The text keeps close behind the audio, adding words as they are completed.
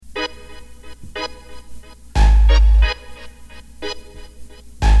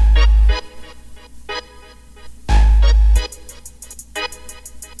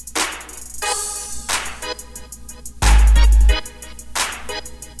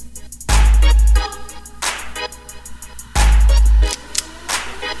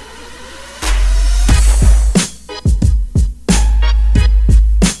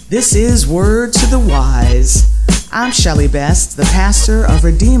This is Word to the Wise. I'm Shelley Best, the pastor of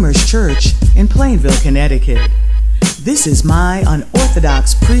Redeemer's Church in Plainville, Connecticut. This is my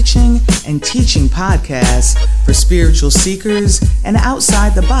unorthodox preaching and teaching podcast for spiritual seekers and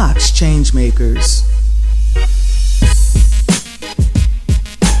outside-the-box change makers.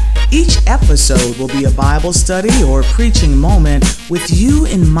 Each episode will be a Bible study or preaching moment with you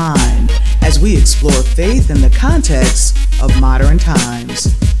in mind as we explore faith in the context of modern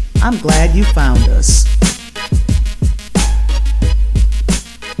times. I'm glad you found us.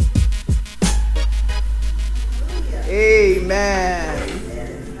 Amen.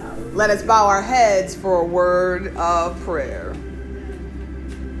 Let us bow our heads for a word of prayer.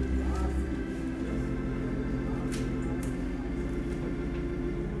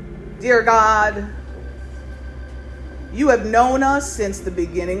 Dear God, you have known us since the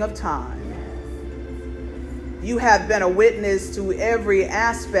beginning of time. You have been a witness to every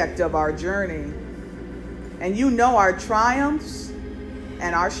aspect of our journey, and you know our triumphs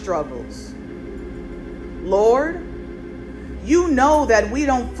and our struggles. Lord, you know that we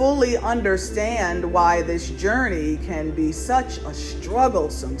don't fully understand why this journey can be such a struggle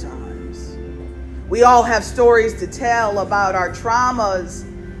sometimes. We all have stories to tell about our traumas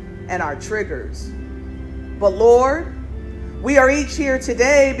and our triggers. But Lord, we are each here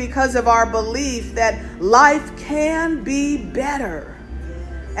today because of our belief that life can be better,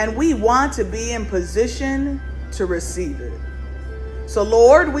 and we want to be in position to receive it. So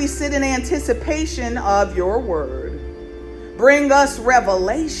Lord, we sit in anticipation of your word. Bring us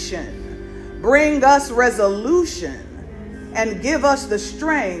revelation, bring us resolution, and give us the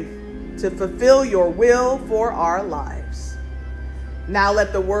strength to fulfill your will for our lives. Now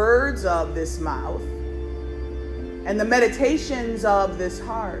let the words of this mouth and the meditations of this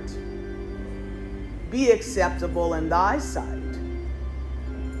heart be acceptable in thy sight,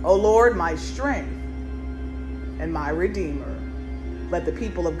 O Lord, my strength and my Redeemer. Let the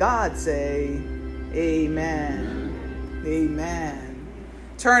people of God say, Amen. Amen.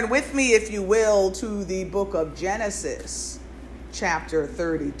 Turn with me, if you will, to the book of Genesis, chapter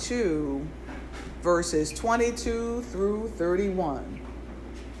 32, verses 22 through 31.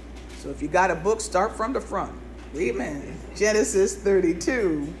 So if you got a book, start from the front. Amen. Genesis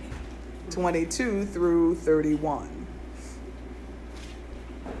 32, 22 through 31.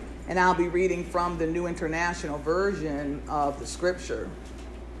 And I'll be reading from the New International Version of the Scripture.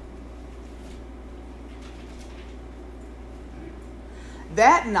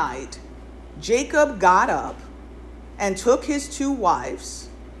 That night, Jacob got up and took his 2 wives,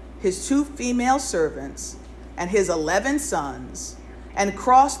 his 2 female servants, and his 11 sons, and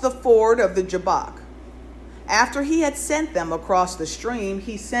crossed the ford of the Jabbok. After he had sent them across the stream,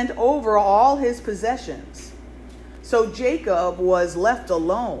 he sent over all his possessions. So Jacob was left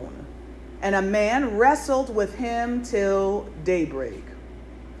alone, and a man wrestled with him till daybreak.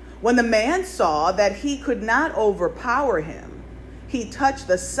 When the man saw that he could not overpower him, he touched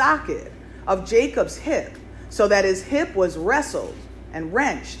the socket of Jacob's hip, so that his hip was wrestled and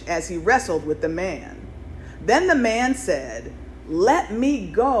wrenched as he wrestled with the man. Then the man said, "Let me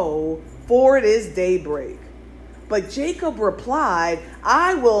go, for it is daybreak." But Jacob replied,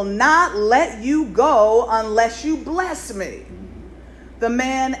 "I will not let you go unless you bless me." The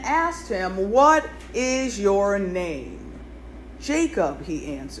man asked him, "What is your name?" "Jacob,"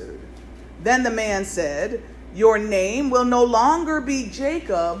 he answered. Then the man said, "Your name will no longer be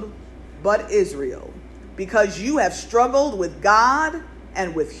Jacob, but Israel, because you have struggled with God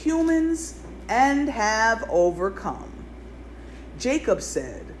and with humans and have overcome." Jacob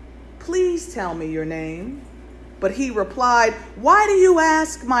said, "Please tell me your name." But he replied, "Why do you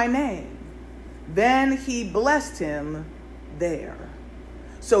ask my name?" Then he blessed him there.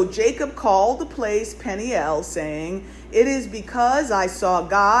 So Jacob called the place Peniel, saying, "It is because I saw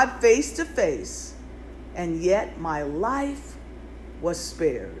God face to face, and yet my life was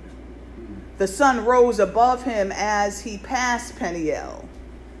spared." The sun rose above him as he passed Peniel,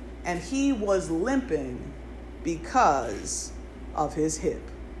 and he was limping because of his hip.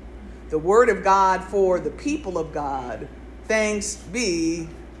 The word of God for the people of God. Thanks be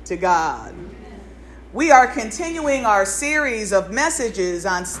to God. We are continuing our series of messages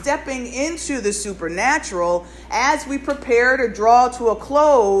on stepping into the supernatural as we prepare to draw to a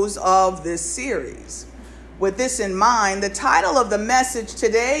close of this series. With this in mind, the title of the message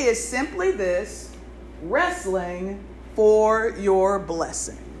today is simply this: Wrestling for Your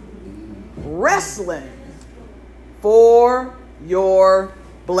Blessing. Wrestling for your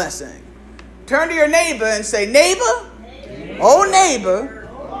blessing. Turn to your neighbor and say, "Neighbor, oh neighbor,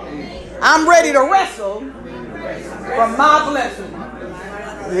 I'm ready to wrestle for my blessing."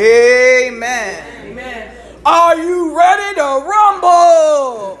 Amen. Amen. Are you ready to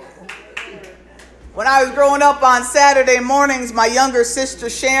rumble? When I was growing up on Saturday mornings, my younger sister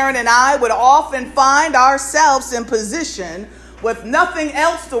Sharon and I would often find ourselves in position with nothing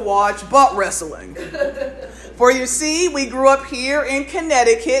else to watch but wrestling. For you see, we grew up here in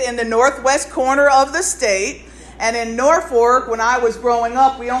Connecticut in the northwest corner of the state. And in Norfolk, when I was growing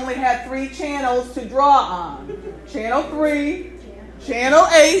up, we only had 3 channels to draw on. Channel 3, Channel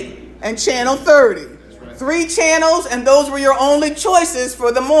 8, and Channel 30. 3 channels, and those were your only choices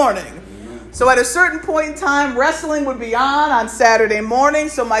for the morning. So at a certain point in time, wrestling would be on Saturday morning,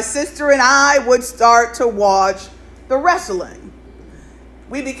 so my sister and I would start to watch the wrestling.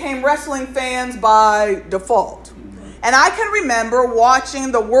 We became wrestling fans by default. And I can remember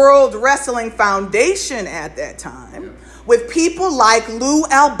watching the World Wrestling Foundation at that time with people like Lou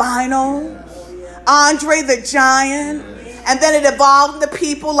Albino, Andre the Giant, and then it evolved into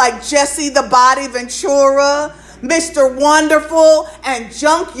people like Jesse the Body Ventura, Mr. Wonderful, and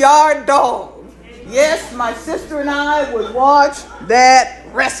Junkyard Dog. Yes, my sister and I would watch that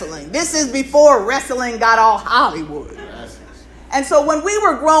wrestling. This is before wrestling got all Hollywood. And so when we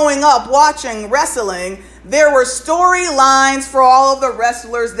were growing up watching wrestling, there were storylines for all of the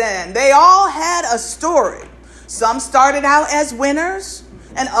wrestlers then. They all had a story. Some started out as winners,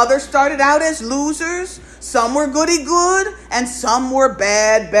 and others started out as losers. Some were goody good, and some were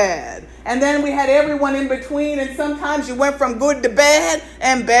bad. And then we had everyone in between, and sometimes you went from good to bad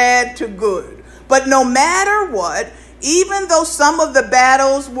and bad to good. But no matter what, even though some of the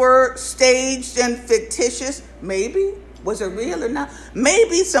battles were staged and fictitious, maybe, was it real or not?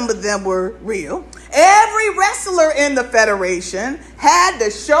 Maybe some of them were real. Every wrestler in the Federation had to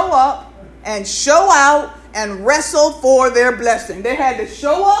show up and show out and wrestle for their blessing. They had to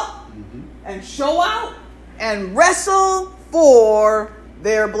show up and show out and wrestle for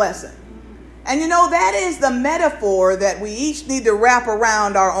their blessing. And you know, that is the metaphor that we each need to wrap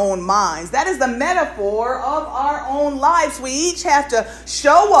around our own minds. That is the metaphor of our own lives. We each have to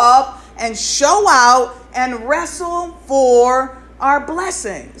show up and show out and wrestle for our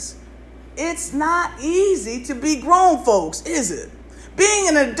blessings. It's not easy to be grown folks, is it? Being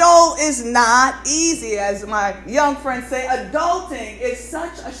an adult is not easy. As my young friends say, adulting is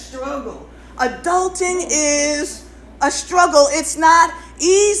such a struggle. Adulting is a struggle. It's not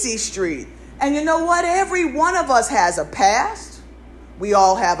easy street. And you know what? Every one of us has a past. We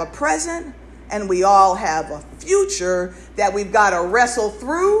all have a present. And we all have a future that we've got to wrestle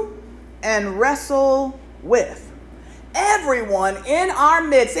through and wrestle with. Everyone in our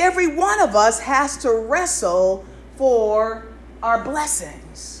midst, every one of us has to wrestle for our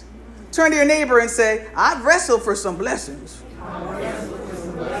blessings. Turn to your neighbor and say, I've wrestled for some blessings.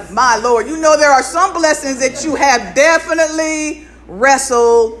 My Lord, you know there are some blessings that you have definitely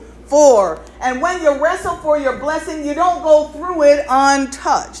wrestled for. And when you wrestle for your blessing, you don't go through it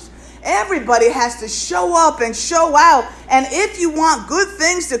untouched. Everybody has to show up and show out. And if you want good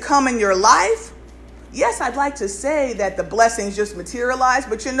things to come in your life, yes, I'd like to say that the blessings just materialize.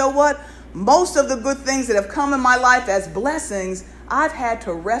 But you know what? Most of the good things that have come in my life as blessings, I've had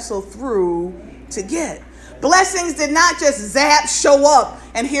to wrestle through to get. Blessings did not just show up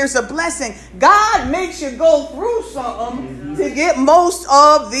and here's a blessing. God makes you go through something to get most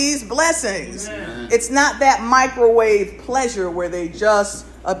of these blessings. It's not that microwave pleasure where they just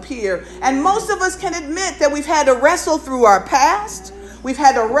appear. And most of us can admit that we've had to wrestle through our past. We've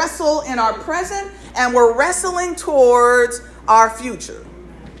had to wrestle in our present, and we're wrestling towards our future.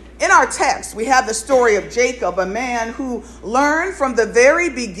 In our text, we have the story of Jacob, a man who learned from the very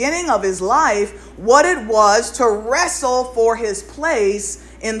beginning of his life what it was to wrestle for his place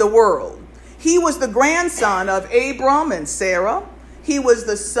in the world. He was the grandson of Abram and Sarah. He was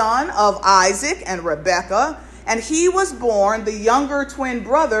the son of Isaac and Rebekah, and he was born the younger twin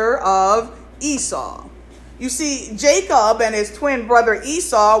brother of Esau. You see, Jacob and his twin brother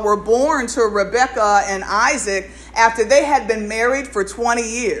Esau were born to Rebekah and Isaac after they had been married for 20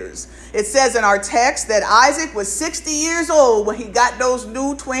 years. It says in our text that Isaac was 60 years old when he got those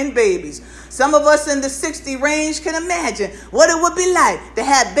new twin babies. Some of us in the 60 range can imagine what it would be like to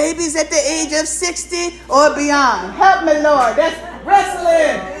have babies at the age of 60 or beyond. Help me, Lord. That's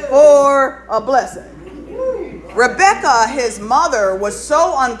wrestling for a blessing. Rebekah, his mother, was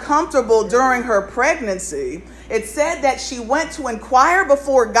so uncomfortable during her pregnancy, it said that she went to inquire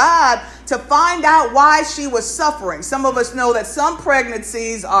before God to find out why she was suffering. Some of us know that some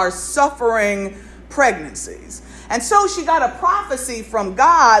pregnancies are suffering pregnancies. And so she got a prophecy from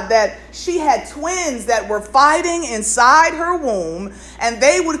God that she had twins that were fighting inside her womb, and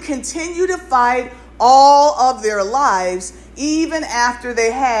they would continue to fight all of their lives, even after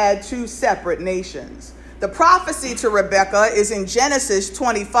they had two separate nations. The prophecy to Rebekah is in Genesis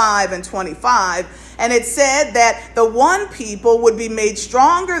 25 and 25, and it said that the one people would be made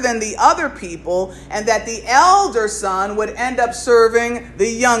stronger than the other people, and that the elder son would end up serving the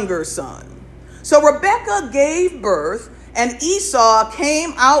younger son. So Rebekah gave birth, and Esau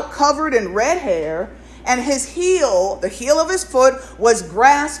came out covered in red hair, and his heel, the heel of his foot, was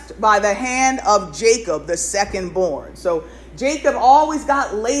grasped by the hand of Jacob, the second born. So Jacob always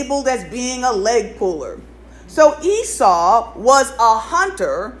got labeled as being a leg puller. So Esau was a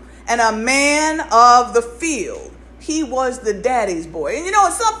hunter and a man of the field. He was the daddy's boy. And in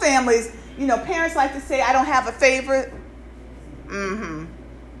some families, parents like to say, I don't have a favorite.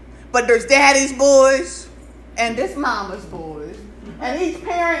 But there's daddy's boys and there's mama's boys. And each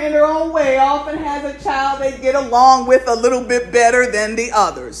parent in their own way often has a child they get along with a little bit better than the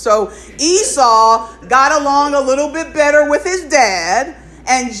others. So Esau got along a little bit better with his dad,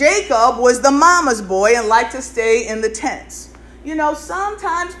 and Jacob was the mama's boy and liked to stay in the tents.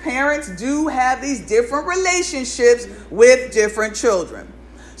 Sometimes parents do have these different relationships with different children.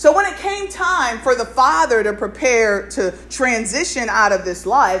 So when it came time for the father to prepare to transition out of this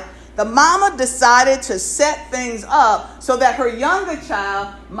life, the mama decided to set things up so that her younger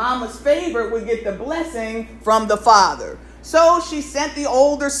child, mama's favorite, would get the blessing from the father. So she sent the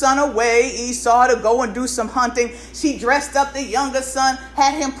older son away, Esau, to go and do some hunting. She dressed up the younger son,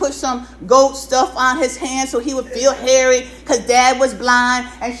 had him put some goat stuff on his hands so he would feel hairy because dad was blind.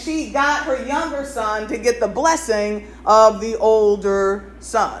 And she got her younger son to get the blessing of the older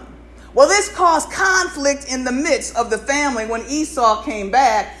son. Well, this caused conflict in the midst of the family when Esau came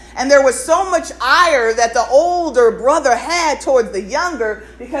back. And there was so much ire that the older brother had towards the younger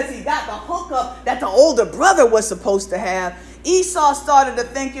because he got the hookup that the older brother was supposed to have. Esau started to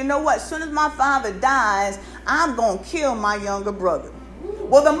think, as soon as my father dies, I'm going to kill my younger brother.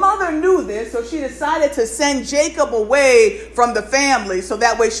 Well, the mother knew this, so she decided to send Jacob away from the family so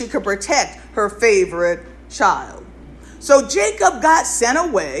that way she could protect her favorite child. So Jacob got sent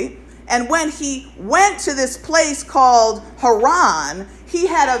away. And when he went to this place called Haran, he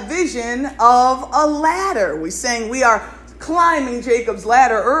had a vision of a ladder. We sang we are climbing Jacob's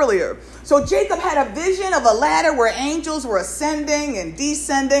ladder earlier. So Jacob had a vision of a ladder where angels were ascending and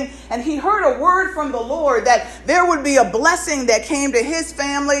descending. And he heard a word from the Lord that there would be a blessing that came to his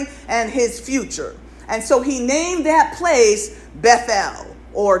family and his future. And so he named that place Bethel,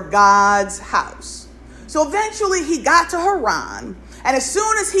 or God's house. So eventually he got to Haran. And as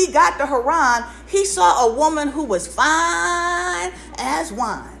soon as he got to Haran, he saw a woman who was fine as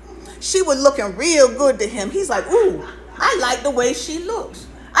wine. She was looking real good to him. He's like, ooh, I like the way she looks.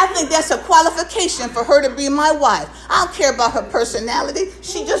 I think that's a qualification for her to be my wife. I don't care about her personality.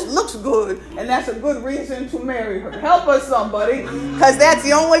 She just looks good, and that's a good reason to marry her. Help us, somebody, because that's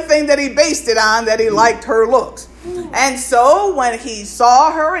the only thing that he based it on, that he liked her looks. And so when he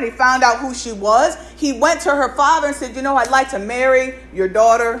saw her and he found out who she was, he went to her father and said, I'd like to marry your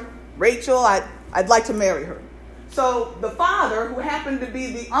daughter, Rachel. I'd like to marry her. So the father, who happened to be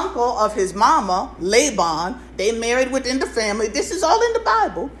the uncle of his mama, Laban, they married within the family. This is all in the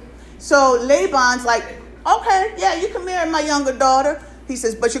Bible. So Laban's like, okay, yeah, you can marry my younger daughter. He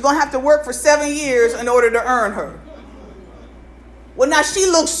says, but you're going to have to work for 7 years in order to earn her. Well, now she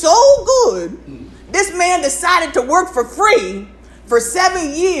looks so good. This man decided to work for free for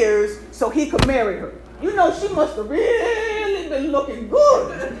 7 years so he could marry her. She must have really been looking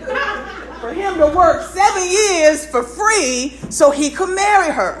good for him to work 7 years for free so he could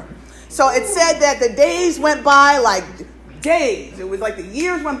marry her. So it said that the days went by like days. It was like the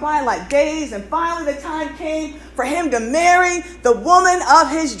years went by like days. And finally the time came for him to marry the woman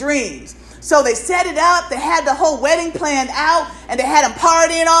of his dreams. So they set it up. They had the whole wedding planned out. And they had him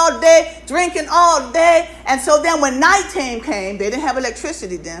partying all day, drinking all day. And so then when nighttime came, they didn't have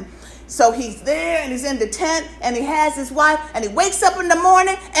electricity then. So he's there and he's in the tent and he has his wife. And he wakes up in the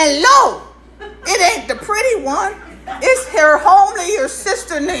morning and lo, it ain't the pretty one. It's her homely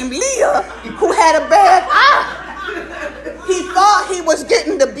sister named Leah who had a bad eye. He thought he was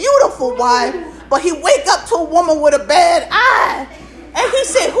getting the beautiful wife, but he wake up to a woman with a bad eye. And he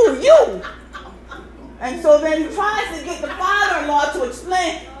said, who you? And so then he tries to get the father-in-law to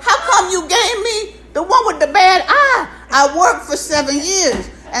explain, how come you gave me the one with the bad eye? I worked for 7 years.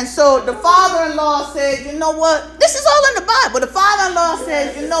 And so the father-in-law said, you know what? This is all in the Bible. The father-in-law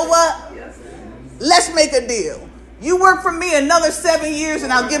said, you know what? Let's make a deal. You work for me another 7 years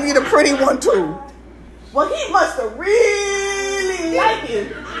and I'll give you the pretty one too. Well, he must have really liked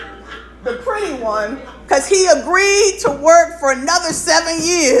the pretty one because he agreed to work for another 7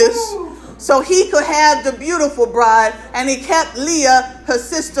 years so he could have the beautiful bride, and he kept Leah, her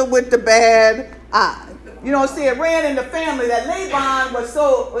sister, with the bad eye. You know, see, it ran in the family that Laban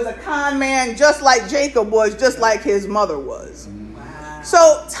was a con man, just like Jacob was, just like his mother was. Wow.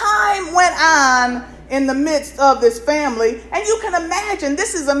 So time went on in the midst of this family, and you can imagine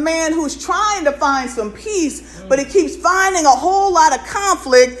this is a man who's trying to find some peace, but he keeps finding a whole lot of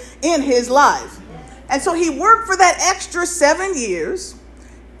conflict in his life. And so he worked for that extra 7 years,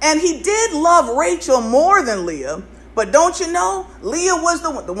 and he did love Rachel more than Leah. But don't you know, Leah was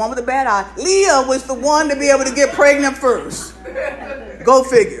the one with the bad eye. Leah was the one to be able to get pregnant first. Go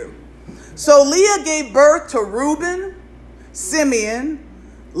figure. So Leah gave birth to Reuben, Simeon,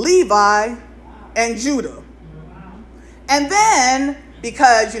 Levi, and Judah. And then,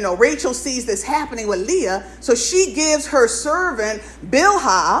 because, Rachel sees this happening with Leah, so she gives her servant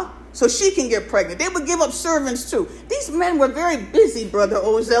Bilhah so she can get pregnant. They would give up servants too. These men were very busy, Brother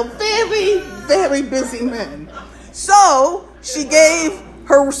Ozel. Very, very busy men. So she gave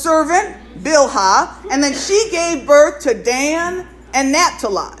her servant Bilhah, and then she gave birth to Dan and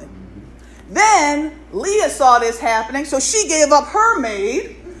Naphtali. Then Leah saw this happening, so she gave up her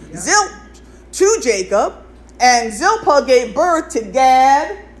maid, Zilpah, to Jacob, and Zilpah gave birth to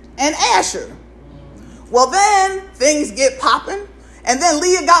Gad and Asher. Well, then things get popping, and then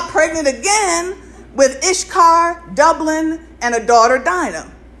Leah got pregnant again with Ishkar, Dublin, and a daughter,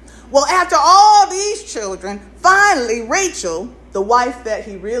 Dinah. Well, after all these children, finally Rachel, the wife that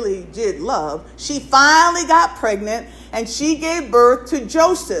he really did love, she finally got pregnant, and she gave birth to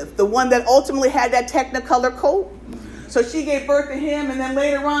Joseph, the one that ultimately had that Technicolor coat. So she gave birth to him, and then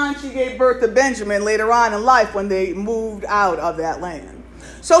later on she gave birth to Benjamin later on in life when they moved out of that land.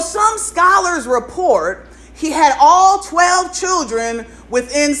 So some scholars report he had all 12 children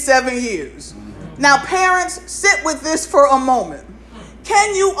within 7 years. Now parents, sit with this for a moment.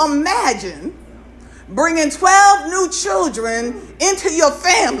 Can you imagine bringing 12 new children into your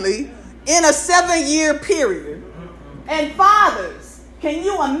family in a 7-year period? And fathers, can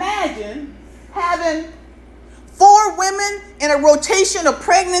you imagine having 4 women in a rotation of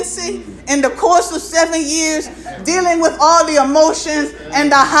pregnancy in the course of 7 years, dealing with all the emotions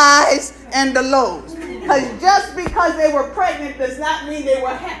and the highs and the lows? Because they were pregnant does not mean they were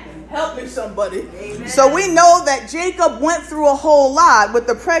happy. Help me, somebody. Amen. So we know that Jacob went through a whole lot with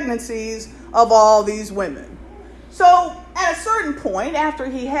the pregnancies of all these women. So at a certain point, after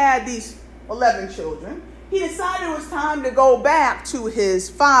he had these 11 children, he decided it was time to go back to his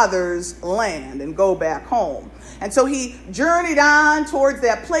father's land and go back home. And so he journeyed on towards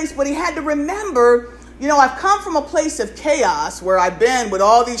that place, but he had to remember, I've come from a place of chaos where I've been with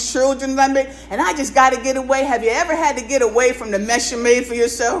all these children that I made, and I just got to get away. Have you ever had to get away from the mess you made for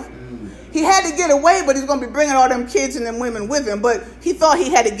yourself? He had to get away, but he's going to be bringing all them kids and them women with him. But he thought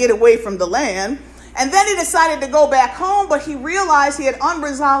he had to get away from the land. And then he decided to go back home, but he realized he had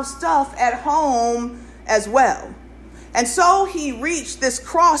unresolved stuff at home as well. And so he reached this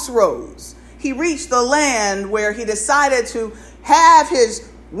crossroads. He reached the land where he decided to have his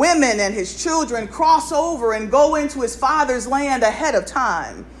women and his children cross over and go into his father's land ahead of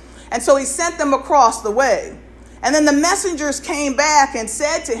time. And so he sent them across the way. And then the messengers came back and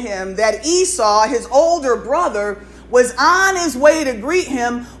said to him that Esau, his older brother, was on his way to greet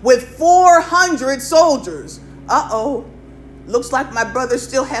him with 400 soldiers. Uh-oh. Looks like my brother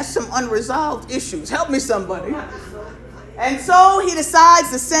still has some unresolved issues. Help me, somebody. And so he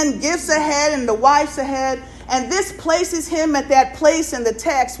decides to send gifts ahead and the wives ahead. And this places him at that place in the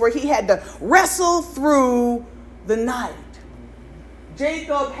text where he had to wrestle through the night.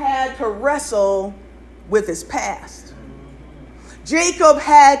 Jacob had to wrestle with his past. Jacob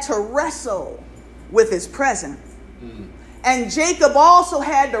had to wrestle with his present. And Jacob also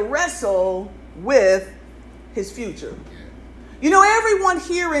had to wrestle with his future. Everyone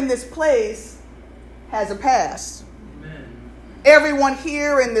here in this place has a past. Everyone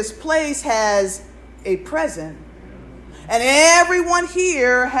here in this place has a present. And everyone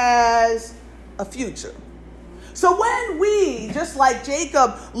here has a future. So when we, just like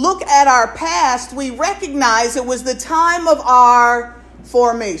Jacob, look at our past, we recognize it was the time of our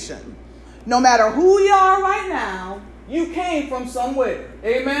formation. No matter who you are right now, you came from somewhere.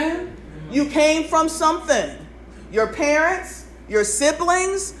 Amen? You came from something. Your parents, your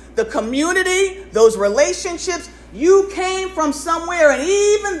siblings, the community, those relationships, you came from somewhere. And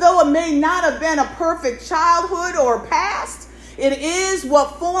even though it may not have been a perfect childhood or past, it is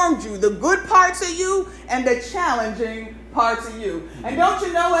what formed you, the good parts of you and the challenging parts of you. And don't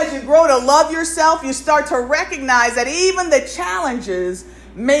you know, as you grow to love yourself, you start to recognize that even the challenges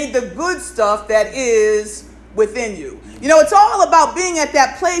made the good stuff that is within you. You know, it's all about being at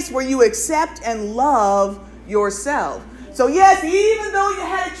that place where you accept and love yourself. So yes, even though you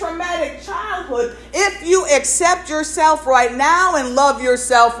had a traumatic childhood, if you accept yourself right now and love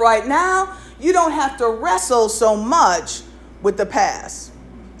yourself right now, you don't have to wrestle so much with the past.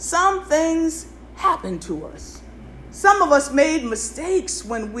 Some things happen to us. Some of us made mistakes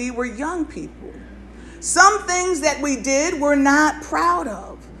when we were young people. Some things that we did we're not proud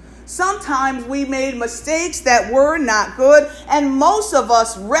of. Sometimes we made mistakes that were not good, and most of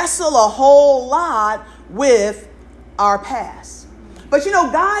us wrestle a whole lot with our past. But you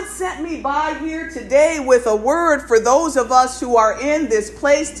know, God sent me by here today with a word for those of us who are in this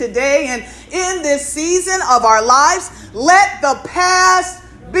place today and in this season of our lives. Let the past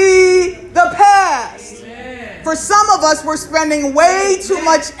be the past. Amen. For some of us, we're spending way too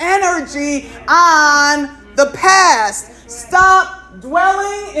much energy on the past. Stop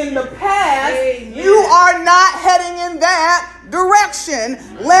dwelling in the past. Amen. You are not heading in that direction.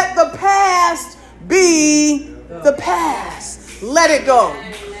 Let the past be the past. Let it go.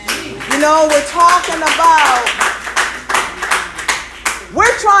 You know, we're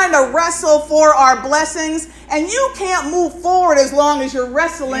trying to wrestle for our blessings, and you can't move forward as long as you're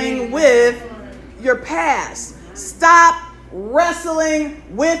wrestling with your past. Stop wrestling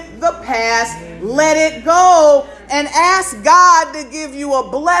with the past. Let it go and ask God to give you a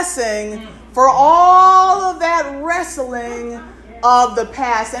blessing for all of that wrestling of the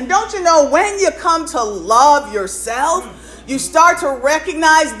past. And don't you know, when you come to love yourself, you start to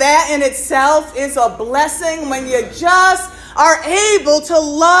recognize that in itself is a blessing when you just are able to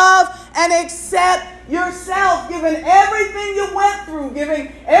love and accept yourself, given everything you went through,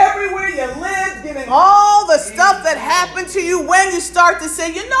 giving everywhere you lived, giving all the stuff that happened to you. When you start to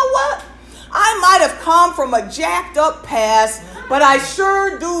say, you know what? I might have come from a jacked up past, but I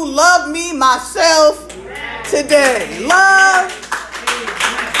sure do love me myself today. Love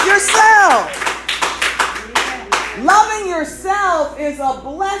yourself. Loving yourself is a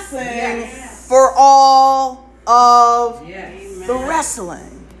blessing for all of the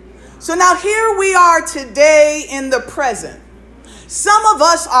wrestling. So now here we are today in the present. Some of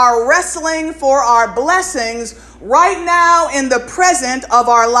us are wrestling for our blessings right now in the present of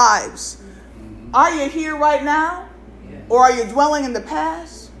our lives. Are you here right now? Or are you dwelling in the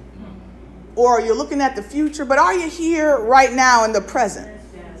past? Or are you looking at the future? But are you here right now in the present?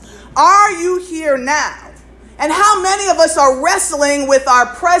 Are you here now? And how many of us are wrestling with our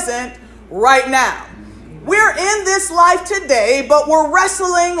present right now? We're in this life today, but we're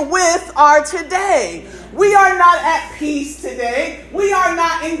wrestling with our today. We are not at peace today. We are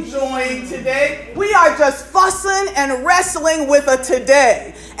not enjoying today. We are just fussing and wrestling with a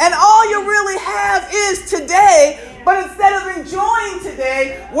today. And all you really have is today, but instead of enjoying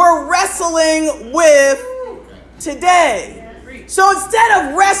today, we're wrestling with today. So instead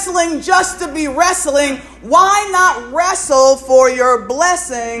of wrestling just to be wrestling, why not wrestle for your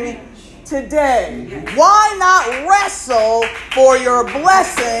blessing today? Why not wrestle for your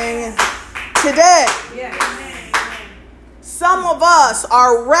blessing today? Some of us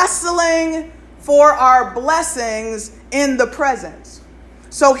are wrestling for our blessings in the present.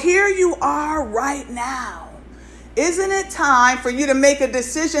 So here you are right now. Isn't it time for you to make a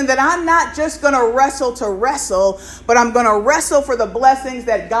decision that I'm not just going to wrestle, but I'm going to wrestle for the blessings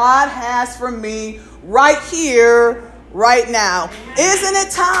that God has for me right here, right now? Isn't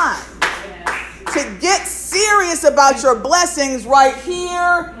it time to get serious about your blessings right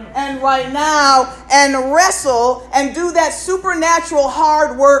here and right now and wrestle and do that supernatural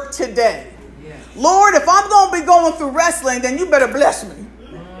hard work today? Lord, if I'm going to be going through wrestling, then you better bless me.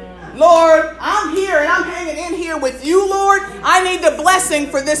 Lord, I'm here and I'm hanging in here with you, Lord. I need the blessing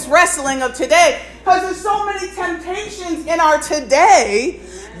for this wrestling of today, because there's so many temptations in our today.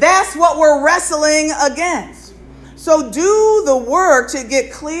 That's what we're wrestling against. So do the work to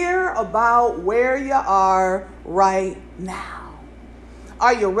get clear about where you are right now.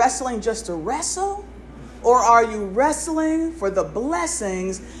 Are you wrestling just to wrestle? Or are you wrestling for the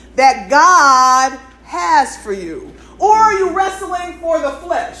blessings that God has for you? Or are you wrestling for the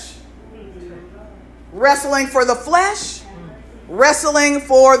flesh? Wrestling for the flesh, wrestling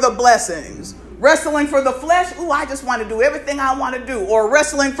for the blessings. Wrestling for the flesh, I just want to do everything I want to do. Or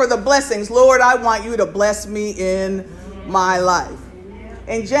wrestling for the blessings, Lord, I want you to bless me in my life.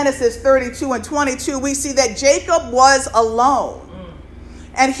 In Genesis 32 and 22, we see that Jacob was alone.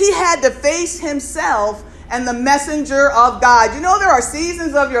 And he had to face himself and the messenger of God. You know, there are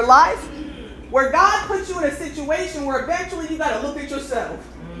seasons of your life where God puts you in a situation where eventually you got to look at yourself.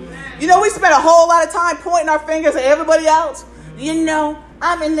 You know, we spend a whole lot of time pointing our fingers at everybody else. You know,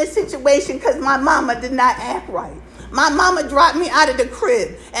 I'm in this situation because my mama did not act right. My mama dropped me out of the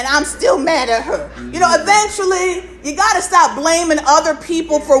crib, and I'm still mad at her. Eventually, you got to stop blaming other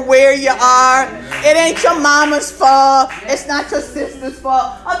people for where you are. It ain't your mama's fault. It's not your sister's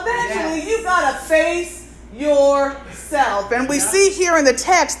fault. Eventually, you got to face yourself. And we see here in the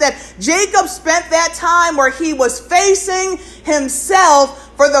text that Jacob spent that time where he was facing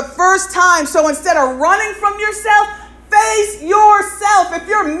himself for the first time. So instead of running from yourself, face yourself. If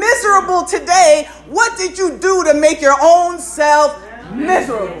you're miserable today, what did you do to make your own self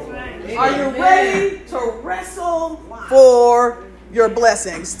miserable? Are you ready to wrestle for your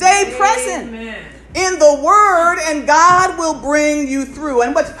blessing? Stay present in the word, and God will bring you through.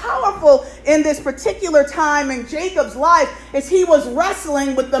 And what's powerful in this particular time in Jacob's life is he was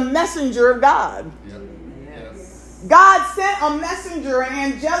wrestling with the messenger of God. God sent a messenger,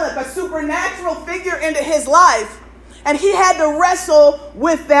 an angelic, a supernatural figure into his life. And he had to wrestle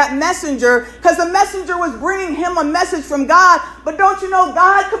with that messenger because the messenger was bringing him a message from God. But don't you know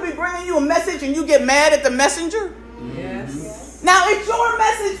God could be bringing you a message and you get mad at the messenger? Yes. Now, it's your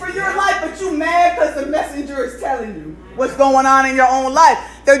message for your life, but you mad because the messenger is telling you what's going on in your own life.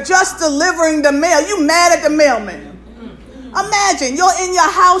 They're just delivering the mail. You mad at the mailman. Imagine you're in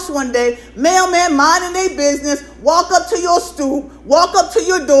your house one day, mailman minding their business, walk up to your stoop, walk up to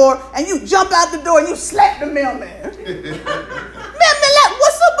your door, and you jump out the door and you slap the mailman. Man,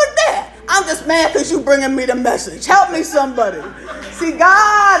 what's up with that? I'm just mad because you bringing me the message. Help me, somebody. See,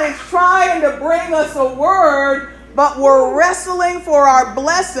 God is trying to bring us a word, but we're wrestling for our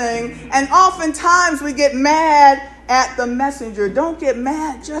blessing, and oftentimes we get mad at the messenger. Don't get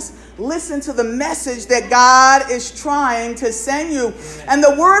mad. Just listen to the message that God is trying to send you. And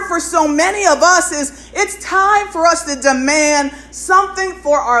the word for so many of us is it's time for us to demand something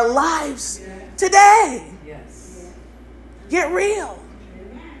for our lives today. Get real.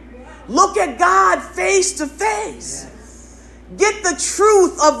 Look at God face to face. Get the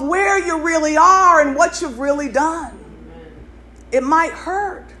truth of where you really are and what you've really done. It might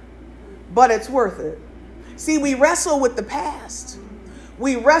hurt, but it's worth it. See, we wrestle with the past,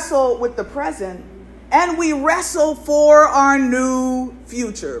 we wrestle with the present, and we wrestle for our new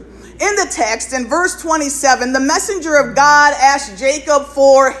future. In the text, in verse 27, the messenger of God asked Jacob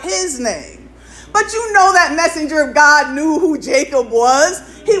for his name. But you know that messenger of God knew who Jacob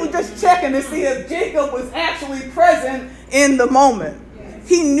was. He was just checking to see if Jacob was actually present in the moment.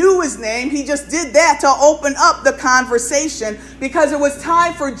 He knew his name. He just did that to open up the conversation because it was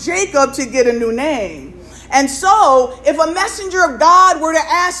time for Jacob to get a new name. And so, if a messenger of God were to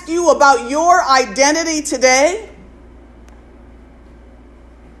ask you about your identity today,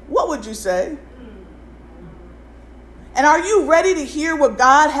 what would you say? And are you ready to hear what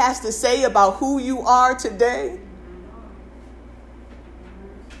God has to say about who you are today?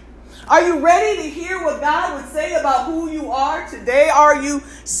 Are you ready to hear what God would say about who you are today? Are you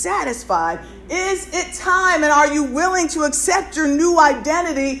satisfied? Is it time, and are you willing to accept your new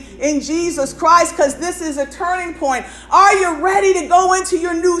identity in Jesus Christ? Because this is a turning point. Are you ready to go into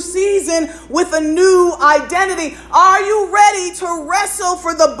your new season with a new identity? Are you ready to wrestle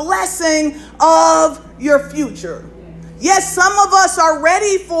for the blessing of your future? Yes, some of us are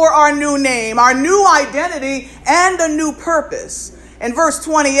ready for our new name, our new identity, and a new purpose. In verse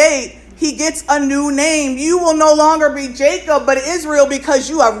 28, he gets a new name. You will no longer be Jacob, but Israel, because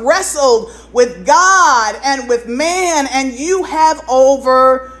you have wrestled with God and with man, and you have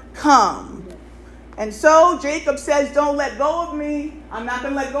overcome. And so Jacob says, don't let go of me. I'm not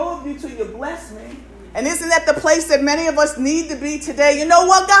going to let go of you till you bless me. And isn't that the place that many of us need to be today? You know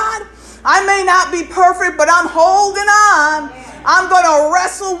what, God? I may not be perfect, but I'm holding on. I'm going to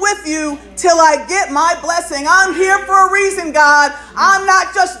wrestle with you till I get my blessing. I'm here for a reason, God. I'm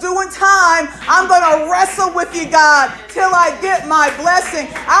not just doing time. I'm going to wrestle with you, God, till I get my blessing.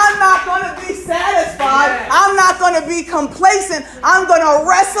 I'm not going to be satisfied. I'm not going to be complacent. I'm going to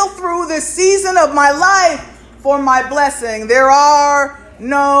wrestle through this season of my life for my blessing. There are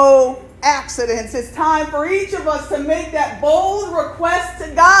no accidents. It's time for each of us to make that bold request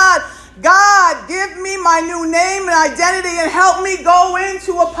to God. God, give me my new name and identity and help me go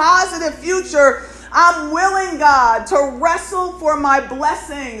into a positive future. I'm willing, God, to wrestle for my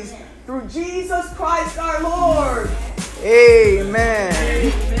blessings through Jesus Christ our Lord. Amen.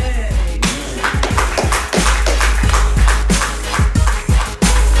 Amen.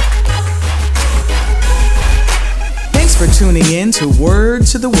 Thanks for tuning in to Word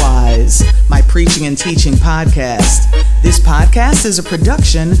to the Wise, my preaching and teaching podcast. This podcast is a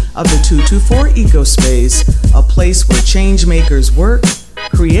production of the 224 Ecospace, a place where change makers work,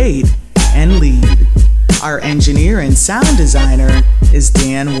 create, and lead. Our engineer and sound designer is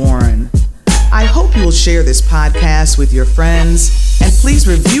Dan Warren. I hope you will share this podcast with your friends, and please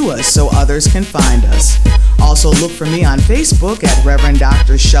review us so others can find us. Also look for me on Facebook at Reverend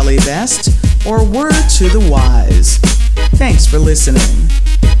Dr. Shelley Best or Word to the Wise. Thanks for listening.